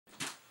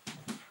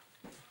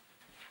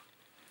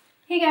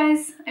Hey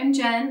guys, I'm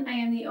Jen. I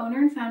am the owner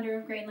and founder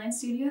of Grainline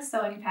Studio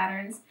Sewing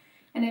Patterns,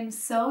 and I'm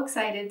so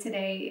excited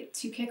today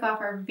to kick off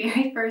our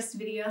very first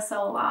video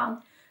sew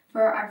along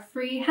for our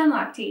free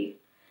Hemlock Tee.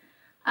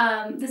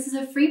 This is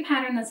a free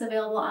pattern that's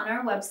available on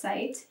our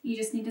website. You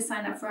just need to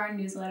sign up for our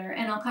newsletter,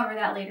 and I'll cover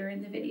that later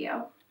in the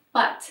video.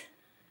 But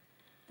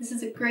this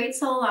is a great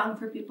sew along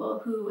for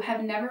people who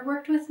have never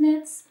worked with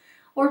knits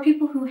or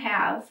people who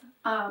have.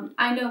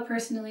 I know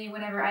personally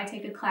whenever I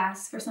take a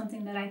class for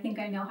something that I think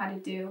I know how to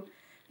do,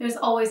 there's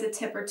always a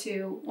tip or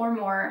two or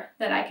more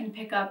that I can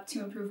pick up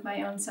to improve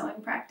my own sewing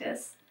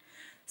practice.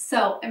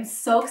 So I'm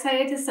so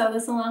excited to sew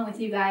this along with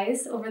you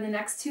guys. Over the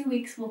next 2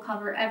 weeks, we'll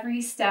cover every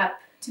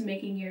step to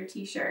making your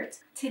t-shirt.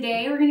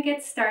 Today, we're gonna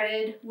get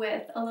started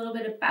with a little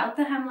bit about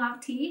the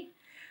Hemlock Tee,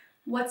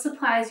 what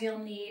supplies you'll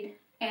need,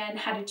 and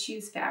how to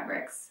choose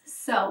fabrics.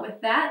 So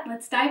with that,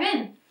 let's dive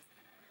in.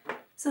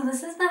 So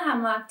this is the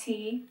Hemlock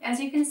Tee.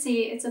 As you can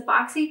see, it's a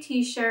boxy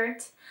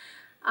t-shirt.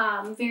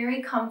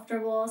 Very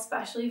comfortable,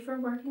 especially for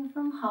working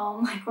from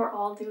home like we're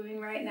all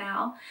doing right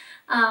now.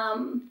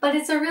 But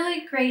it's a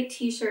really great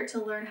t-shirt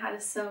to learn how to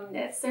sew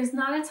knits. There's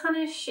not a ton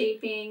of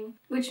shaping,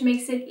 which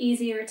makes it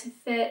easier to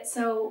fit.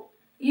 So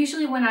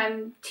usually when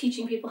I'm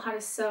teaching people how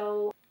to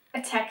sew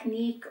a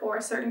technique or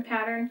a certain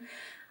pattern,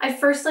 I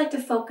first like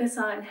to focus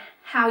on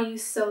how you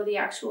sew the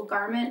actual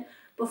garment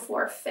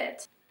before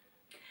fit.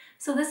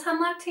 So this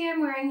Hemlock Tee I'm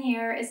wearing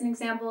here is an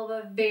example of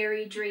a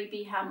very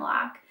drapey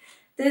hemlock.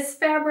 This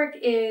fabric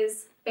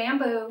is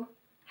bamboo,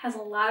 has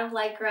a lot of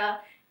lycra,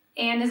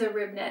 and is a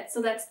rib knit.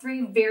 So that's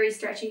 3 very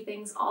stretchy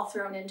things all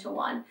thrown into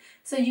one.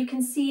 So you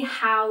can see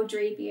how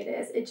drapey it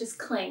is. It just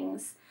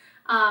clings,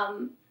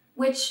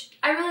 which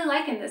I really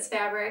like in this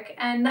fabric.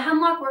 And the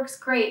hemlock works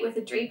great with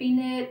a drapey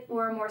knit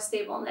or a more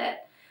stable knit.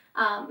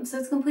 So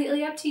it's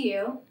completely up to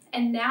you.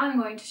 And now I'm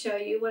going to show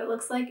you what it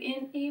looks like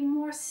in a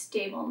more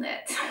stable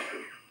knit.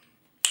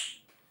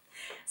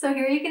 So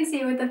here you can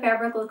see what the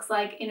fabric looks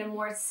like in a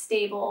more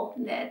stable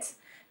knit.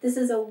 This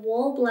is a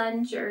wool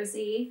blend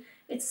jersey.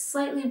 It's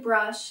slightly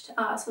brushed,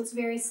 so it's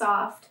very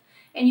soft.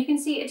 And you can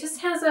see it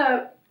just has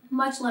a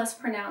much less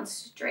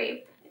pronounced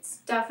drape. It's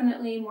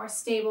definitely more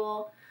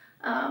stable.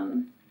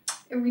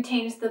 It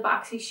retains the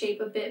boxy shape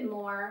a bit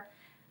more.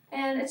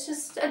 And it's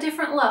just a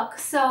different look.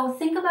 So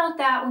think about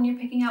that when you're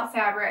picking out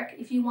fabric.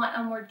 If you want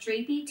a more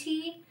drapey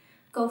tee,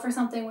 go for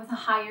something with a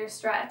higher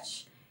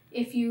stretch.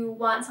 If you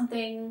want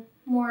something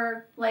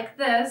more like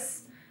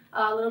this,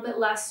 a little bit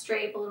less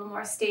drape, a little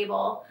more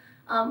stable,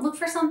 look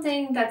for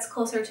something that's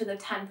closer to the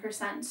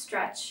 10%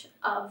 stretch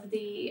of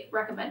the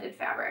recommended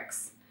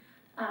fabrics.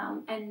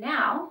 And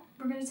now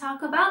we're going to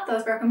talk about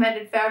those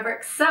recommended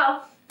fabrics.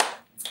 So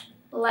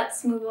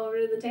let's move over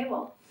to the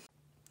table.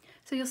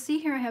 So you'll see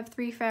here I have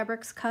 3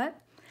 fabrics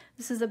cut.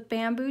 This is a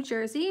bamboo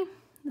jersey,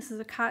 this is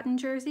a cotton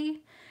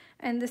jersey,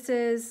 and this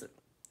is,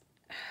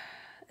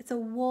 it's a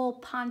wool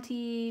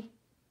ponte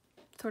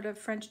sort of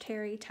French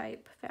terry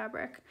type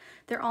fabric.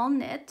 They're all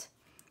knit,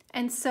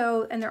 and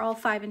they're all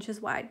 5 inches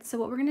wide. So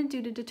what we're gonna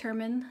do to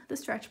determine the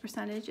stretch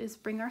percentage is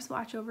bring our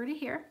swatch over to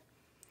here.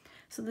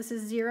 So this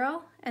is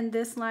 0, and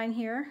this line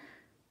here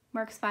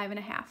marks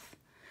 5.5.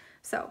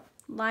 So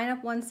line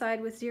up one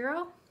side with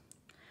 0,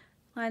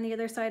 line the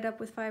other side up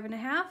with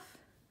 5.5,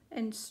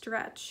 and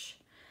stretch.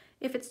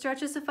 If it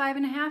stretches to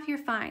 5.5, you're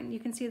fine. You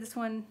can see this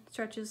one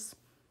stretches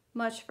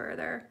much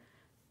further.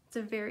 It's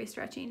a very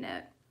stretchy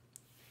knit.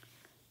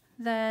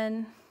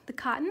 Then the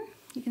cotton,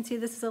 you can see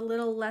this is a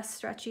little less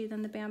stretchy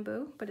than the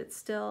bamboo, but it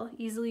still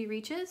easily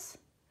reaches.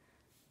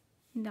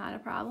 Not a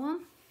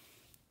problem.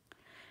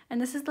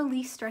 And this is the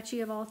least stretchy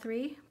of all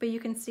 3, but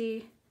you can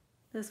see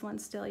this one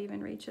still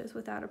even reaches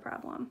without a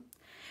problem.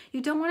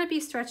 You don't want to be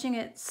stretching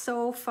it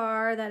so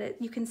far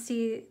that you can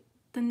see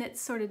the knit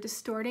sort of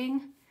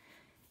distorting.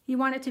 You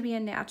want it to be a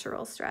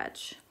natural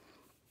stretch.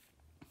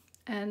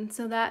 And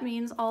so that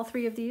means all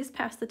 3 of these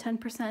pass the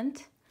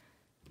 10%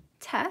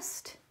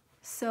 test.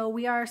 So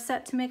we are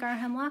set to make our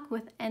hemlock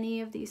with any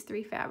of these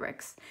 3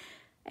 fabrics.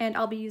 And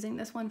I'll be using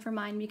this one for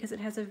mine because it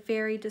has a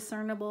very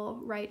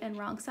discernible right and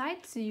wrong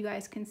side, so you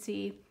guys can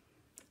see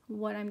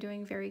what I'm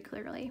doing very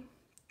clearly.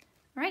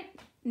 All right,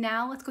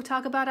 now let's go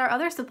talk about our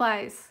other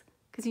supplies,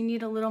 because you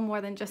need a little more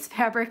than just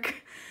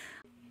fabric.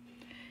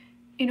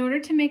 In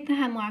order to make the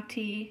Hemlock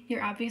Tee,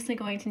 you're obviously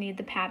going to need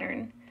the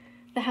pattern.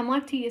 The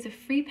Hemlock Tee is a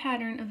free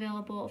pattern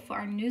available for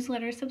our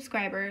newsletter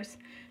subscribers.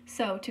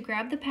 So to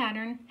grab the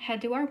pattern,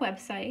 head to our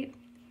website,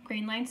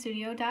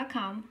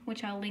 grainlinestudio.com,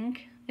 which I'll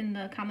link in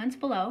the comments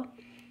below,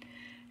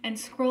 and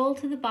scroll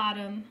to the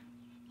bottom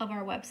of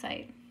our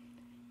website.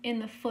 In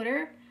the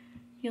footer,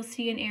 you'll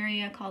see an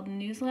area called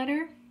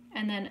newsletter,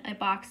 and then a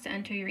box to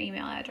enter your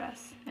email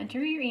address.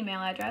 Enter your email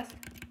address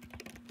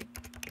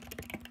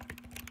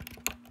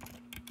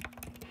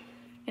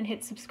and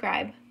hit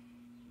subscribe.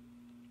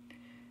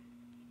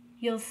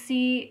 You'll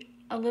see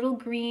a little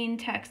green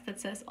text that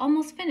says,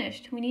 almost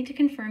finished. We need to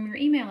confirm your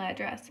email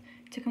address.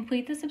 To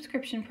complete the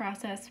subscription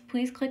process,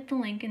 please click the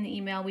link in the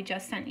email we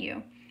just sent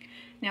you.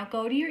 Now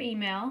go to your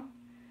email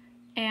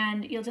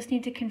and you'll just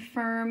need to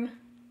confirm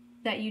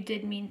that you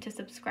did mean to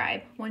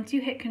subscribe. Once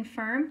you hit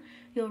confirm,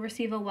 you'll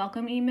receive a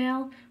welcome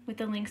email with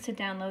the links to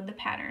download the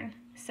pattern.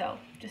 So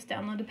just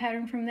download the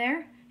pattern from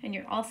there and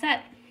you're all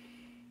set.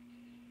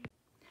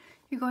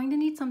 You're going to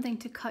need something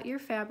to cut your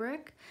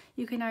fabric.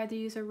 You can either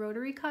use a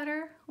rotary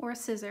cutter or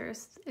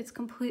scissors. It's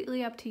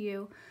completely up to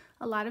you.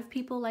 A lot of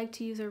people like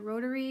to use a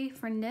rotary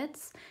for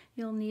knits.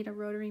 You'll need a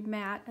rotary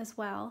mat as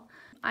well.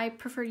 I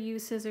prefer to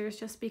use scissors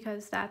just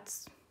because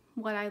that's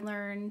what I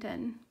learned.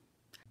 And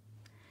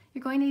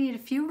you're going to need a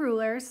few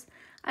rulers.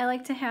 I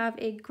like to have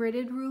a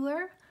gridded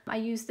ruler. I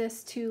use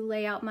this to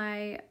lay out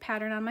my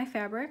pattern on my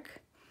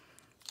fabric.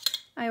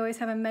 I always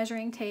have a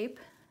measuring tape.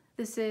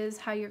 This is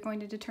how you're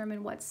going to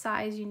determine what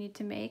size you need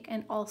to make,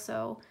 and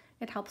also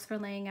it helps for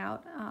laying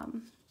out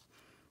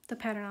the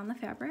pattern on the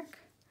fabric.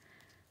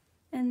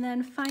 And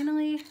then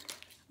finally,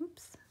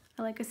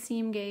 I like a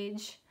seam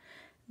gauge.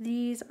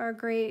 These are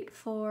great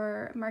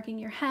for marking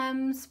your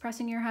hems,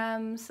 pressing your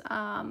hems,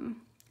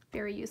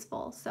 very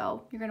useful.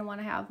 So you're gonna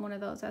wanna have one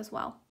of those as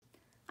well.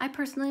 I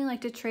personally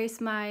like to trace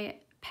my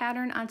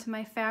pattern onto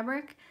my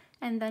fabric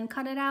and then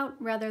cut it out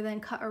rather than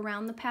cut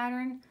around the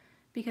pattern,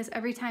 because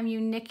every time you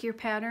nick your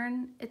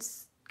pattern,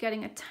 it's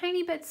getting a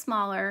tiny bit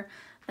smaller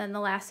than the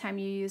last time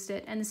you used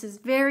it. And this is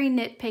very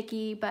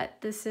nitpicky, but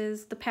this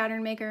is the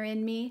pattern maker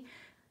in me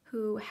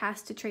who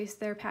has to trace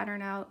their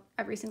pattern out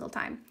every single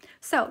time.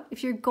 So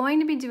if you're going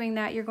to be doing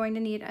that, you're going to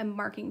need a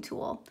marking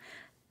tool.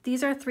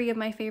 These are 3 of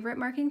my favorite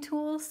marking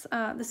tools.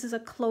 This is a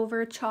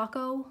Clover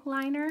Choco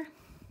liner. It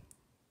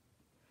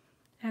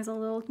has a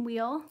little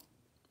wheel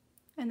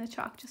and the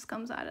chalk just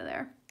comes out of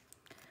there.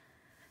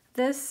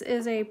 This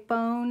is a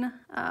bone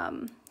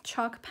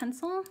chalk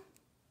pencil.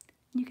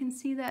 You can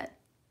see that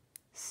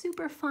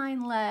super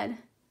fine lead.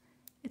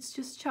 It's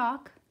just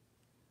chalk.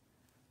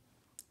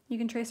 You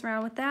can trace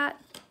around with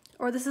that.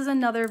 Or this is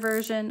another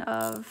version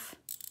of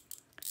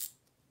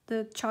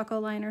the Choco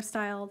liner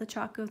style. The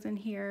chalk goes in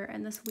here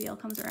and this wheel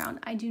comes around.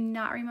 I do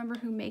not remember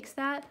who makes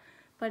that,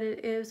 but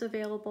it is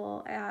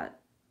available at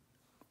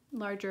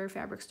larger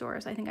fabric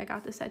stores. I think I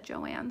got this at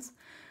Joann's.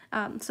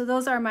 So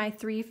those are my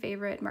 3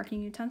 favorite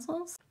marking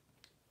utensils.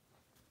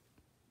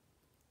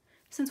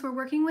 Since we're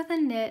working with a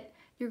knit,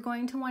 you're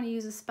going to want to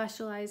use a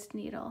specialized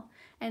needle.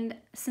 And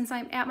since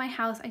I'm at my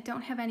house, I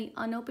don't have any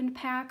unopened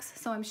packs,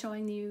 so I'm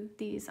showing you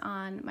these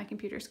on my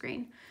computer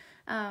screen.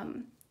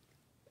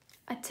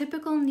 A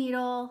typical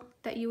needle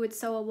that you would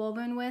sew a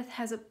woven with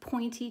has a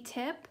pointy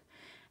tip,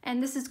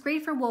 and this is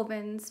great for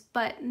wovens,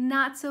 but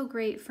not so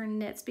great for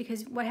knits,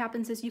 because what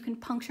happens is you can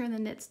puncture the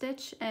knit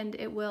stitch and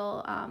it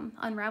will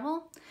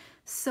unravel.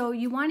 So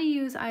you want to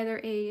use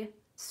either a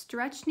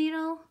stretch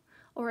needle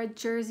or a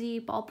jersey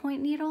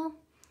ballpoint needle,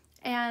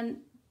 and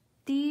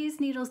these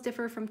needles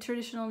differ from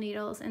traditional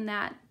needles in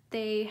that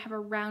they have a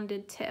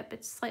rounded tip.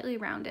 It's slightly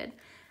rounded,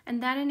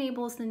 and that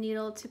enables the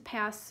needle to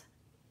pass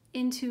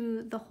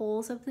into the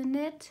holes of the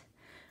knit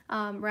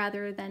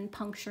rather than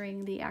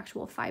puncturing the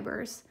actual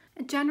fibers.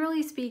 And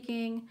generally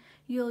speaking,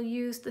 you'll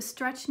use the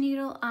stretch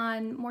needle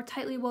on more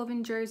tightly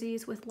woven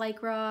jerseys with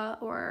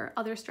lycra or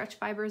other stretch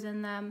fibers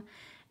in them,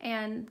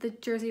 and the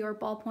jersey or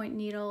ballpoint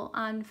needle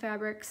on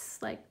fabrics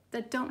like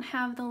that don't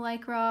have the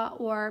lycra,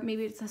 or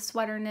maybe it's a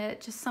sweater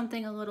knit, just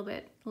something a little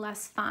bit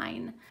less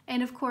fine.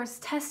 And of course,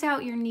 test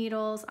out your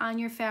needles on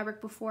your fabric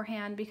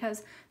beforehand,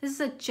 because this is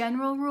a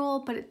general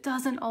rule, but it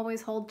doesn't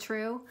always hold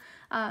true.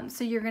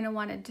 So you're gonna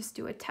wanna just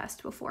do a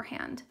test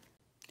beforehand.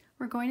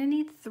 We're going to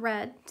need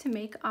thread to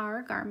make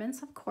our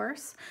garments, of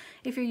course.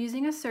 If you're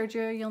using a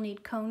serger, you'll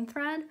need cone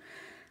thread.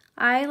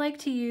 I like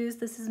to use,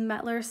 this is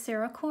Metler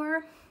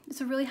Ceracore.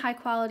 It's a really high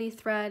quality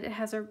thread. It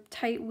has a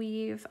tight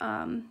weave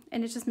and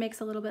it just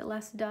makes a little bit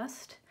less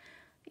dust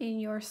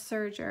in your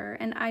serger.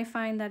 And I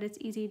find that it's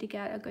easy to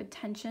get a good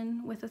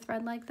tension with a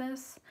thread like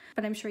this,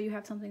 but I'm sure you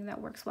have something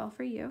that works well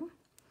for you.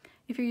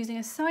 If you're using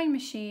a sewing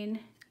machine,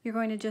 you're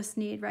going to just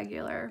need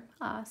regular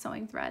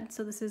sewing thread.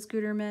 So this is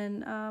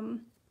Gutermann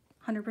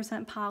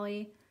 100%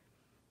 poly,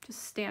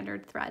 just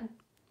standard thread.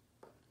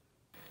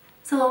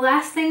 So the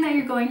last thing that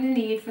you're going to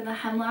need for the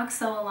Hemlock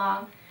sew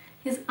along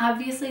is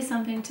obviously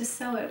something to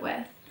sew it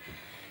with.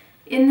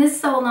 In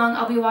this sew along,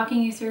 I'll be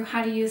walking you through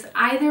how to use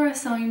either a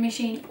sewing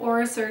machine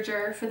or a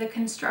serger for the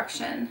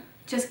construction.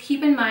 Just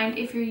keep in mind,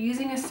 if you're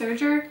using a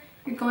serger,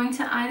 you're going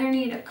to either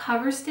need a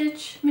cover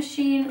stitch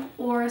machine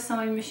or a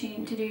sewing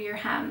machine to do your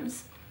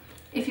hems.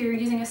 If you're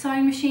using a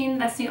sewing machine,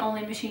 that's the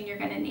only machine you're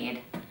going to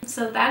need.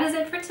 So that is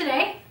it for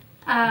today.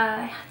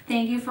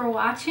 Thank you for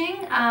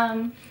watching.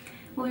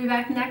 We'll be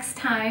back next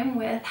time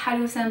with how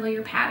to assemble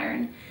your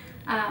pattern.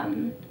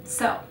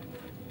 So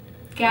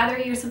gather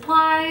your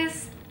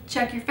supplies,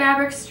 check your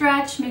fabric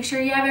stretch, make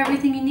sure you have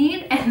everything you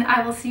need, and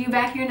I will see you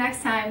back here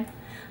next time.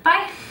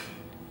 Bye!